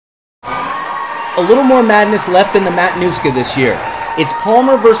A little more madness left in the Matanuska this year. It's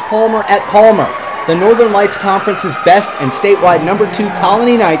Palmer versus Palmer at Palmer. The Northern Lights Conference's best and statewide number 2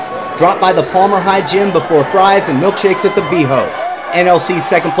 Colony Knights drop by the Palmer High Gym before fries and milkshakes at the VHO. NLC's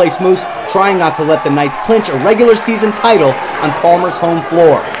second place Moose trying not to let the Knights clinch a regular season title on Palmer's home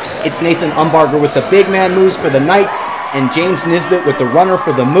floor. It's Nathan Umbarger with the big man moves for the Knights and James Nisbet with the runner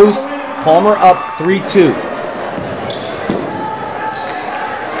for the Moose. Palmer up 3-2.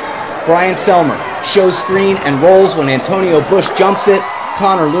 Brian Selmer shows screen and rolls when Antonio Bush jumps it.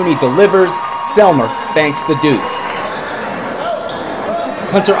 Connor Looney delivers. Selmer banks the deuce.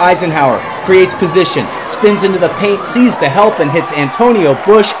 Hunter Eisenhower creates position, spins into the paint, sees the help, and hits Antonio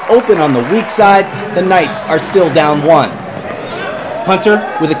Bush open on the weak side. The Knights are still down 1.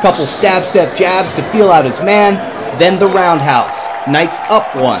 Hunter with a couple stab-step jabs to feel out his man, then the roundhouse. Knights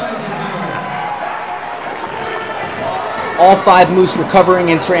up 1. All 5 Moose recovering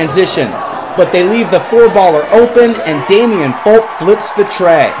in transition, but they leave the 4-baller open and Damian Folk flips the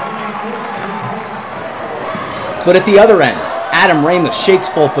tray. But at the other end, Adam Ramos shakes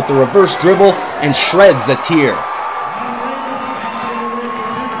Folk with the reverse dribble and shreds a tier.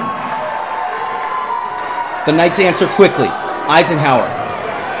 The Knights answer quickly. Eisenhower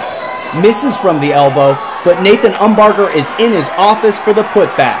misses from the elbow, but Nathan Umbarger is in his office for the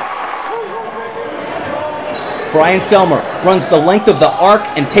putback. Brian Selmer runs the length of the arc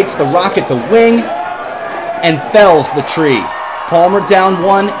and takes the rock at the wing and fells the tree. Palmer down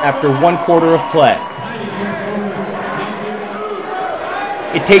 1 after 1 quarter of play.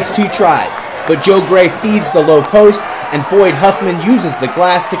 It takes 2 tries, but Joe Gray feeds the low post and Boyd Huffman uses the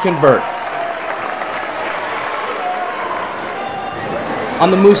glass to convert.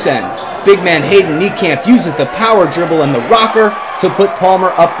 On the Moose end, big man Hayden Niekamp uses the power dribble and the rocker to put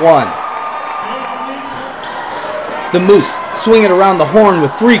Palmer up 1. The Moose swing it around the horn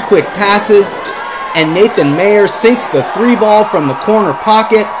with 3 quick passes, and Nathan Mayer sinks the 3-ball from the corner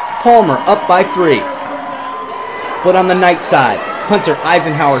pocket. Palmer up by 3. But on the Knight side, Hunter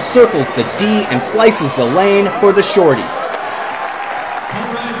Eisenhower circles the D and slices the lane for the shorty.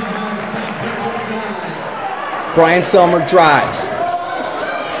 Brian Selmer drives,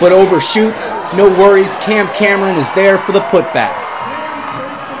 but overshoots. No worries, Cam Cameron is there for the putback.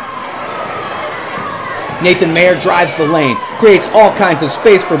 Nathan Mayer drives the lane, creates all kinds of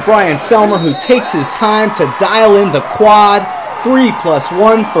space for Brian Selmer, who takes his time to dial in the quad. 3 +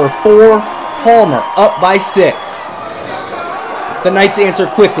 1 for 4. Palmer up by 6. The Knights answer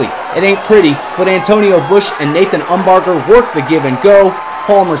quickly. It ain't pretty, but Antonio Bush and Nathan Umbarger work the give and go.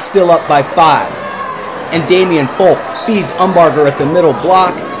 Palmer still up by 5. And Damian Folk feeds Umbarger at the middle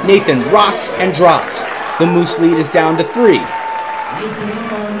block. Nathan rocks and drops. The Moose lead is down to 3.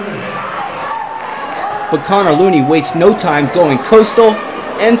 But Connor Looney wastes no time going coastal,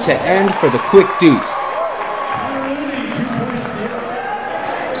 end to end for the quick deuce.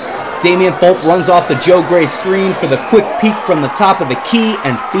 Damian Folk runs off the Joe Gray screen for the quick peek from the top of the key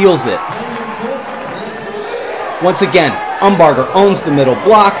and feels it. Once again, Umbarger owns the middle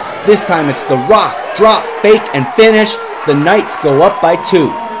block. This time it's the rock, drop, fake, and finish. The Knights go up by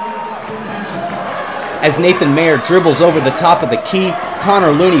 2. As Nathan Mayer dribbles over the top of the key,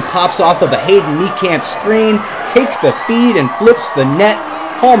 Connor Looney pops off of a Hayden Niekamp screen, takes the feed and flips the net.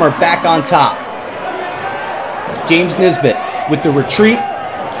 Palmer back on top. James Nisbet with the retreat,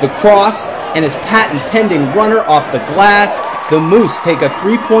 the cross, and his patent-pending runner off the glass. The Moose take a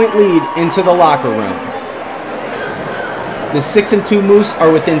 3-point lead into the locker room. The 6-2 Moose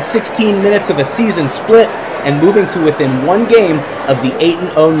are within 16 minutes of a season split and moving to within 1 game of the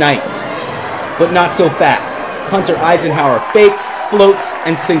 8-0 Knights. But not so fast. Hunter Eisenhower fakes, floats,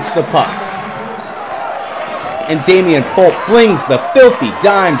 and sinks the puck. And Damian Folk flings the filthy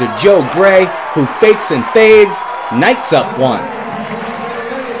dime to Joe Gray, who fakes and fades. Knights up 1.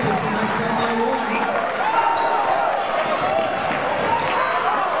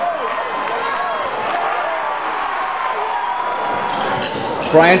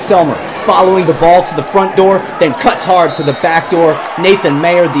 Brian Selmer following the ball to the front door, then cuts hard to the back door. Nathan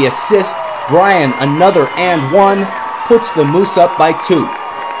Mayer the assist. Brian another and 1, puts the Moose up by 2.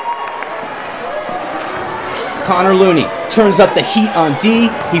 Connor Looney turns up the heat on D.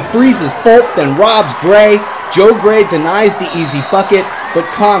 He freezes Folk, then robs Gray. Joe Gray denies the easy bucket, but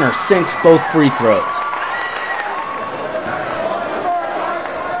Connor sinks both free throws.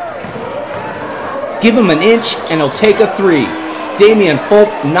 Give him an inch and he'll take a 3. Damian Folk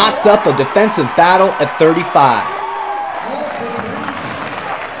knots up a defensive battle at 35.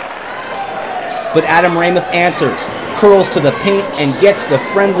 But Adam Ramuth answers, curls to the paint and gets the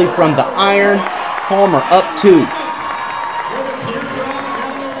friendly from the iron. Palmer up 2.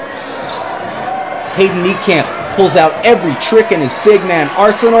 Hayden Niekamp pulls out every trick in his big man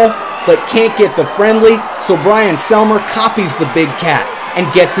arsenal, but can't get the friendly, so Brian Selmer copies the big cat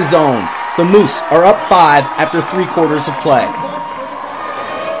and gets his own. The Moose are up 5 after 3 quarters of play.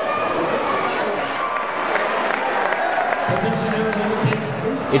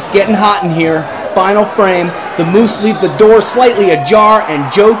 It's getting hot in here. Final frame. The Moose leave the door slightly ajar,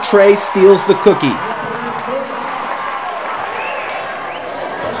 and Joe Trey steals the cookie.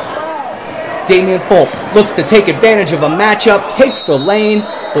 Damian Fulp looks to take advantage of a matchup, takes the lane,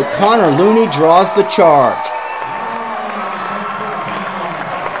 but Connor Looney draws the charge.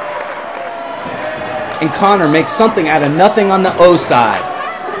 And Connor makes something out of nothing on the O side.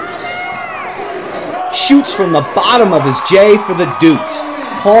 Shoots from the bottom of his J for the Dukes.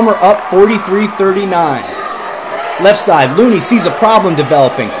 Palmer up 43-39. Left side, Looney sees a problem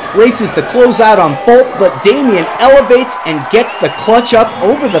developing. Races to close out on Fulp, but Damian elevates and gets the clutch up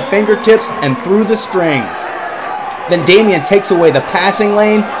over the fingertips and through the strings. Then Damian takes away the passing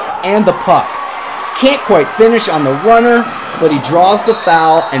lane and the puck. Can't quite finish on the runner, but he draws the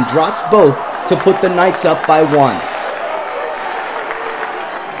foul and drops both to put the Knights up by 1.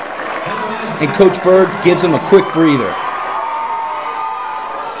 And Coach Bird gives him a quick breather.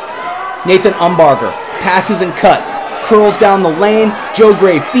 Nathan Umbarger passes and cuts, curls down the lane, Joe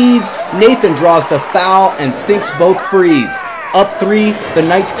Gray feeds, Nathan draws the foul and sinks both frees. Up 3, the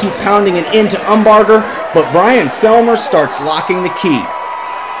Knights keep pounding it into Umbarger, but Brian Selmer starts locking the key.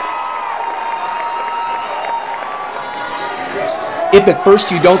 If at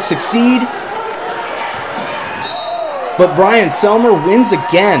first you don't succeed, but Brian Selmer wins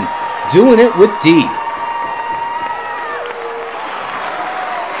again, doing it with D.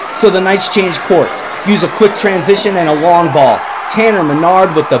 So the Knights change course, use a quick transition and a long ball. Tanner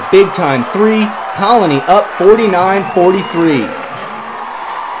Menard with the big-time 3, Colony up 49-43.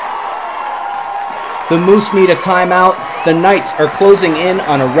 The Moose need a timeout. The Knights are closing in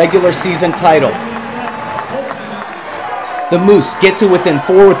on a regular season title. The Moose get to within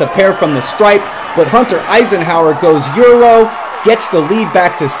 4 with a pair from the stripe, but Hunter Eisenhower goes Euro, gets the lead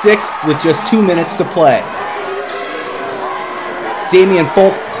back to 6 with just 2 minutes to play. Damian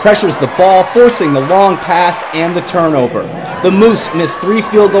Fulp pressures the ball, forcing the long pass and the turnover. The Moose miss 3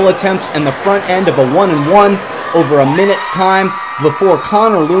 field goal attempts and the front end of a 1-and-1 over a minute's time before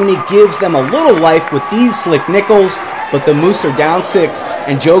Connor Looney gives them a little life with these slick nickels, but the Moose are down 6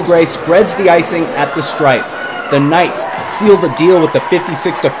 and Joe Gray spreads the icing at the stripe. The Knights seal the deal with the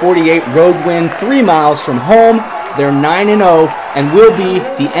 56-48 road win 3 miles from home. They're 9-0 and will be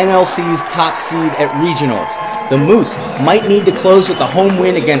the NLC's top seed at regionals. The Moose might need to close with a home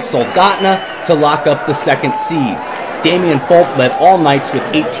win against Soldotna to lock up the 2nd seed. Damian Fulp led all Knights with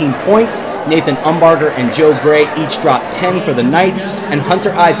 18 points. Nathan Umbarger and Joe Gray each dropped 10 for the Knights, and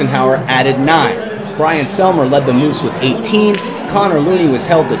Hunter Eisenhower added 9. Brian Selmer led the Moose with 18. Connor Looney was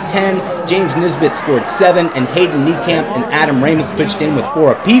held to 10. James Nisbet scored 7, and Hayden Niekamp and Adam Ramuth pitched in with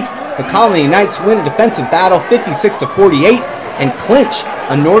 4 apiece. The Colony Knights win a defensive battle 56-48 and clinch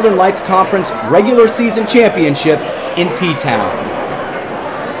a Northern Lights Conference regular season championship in P-Town.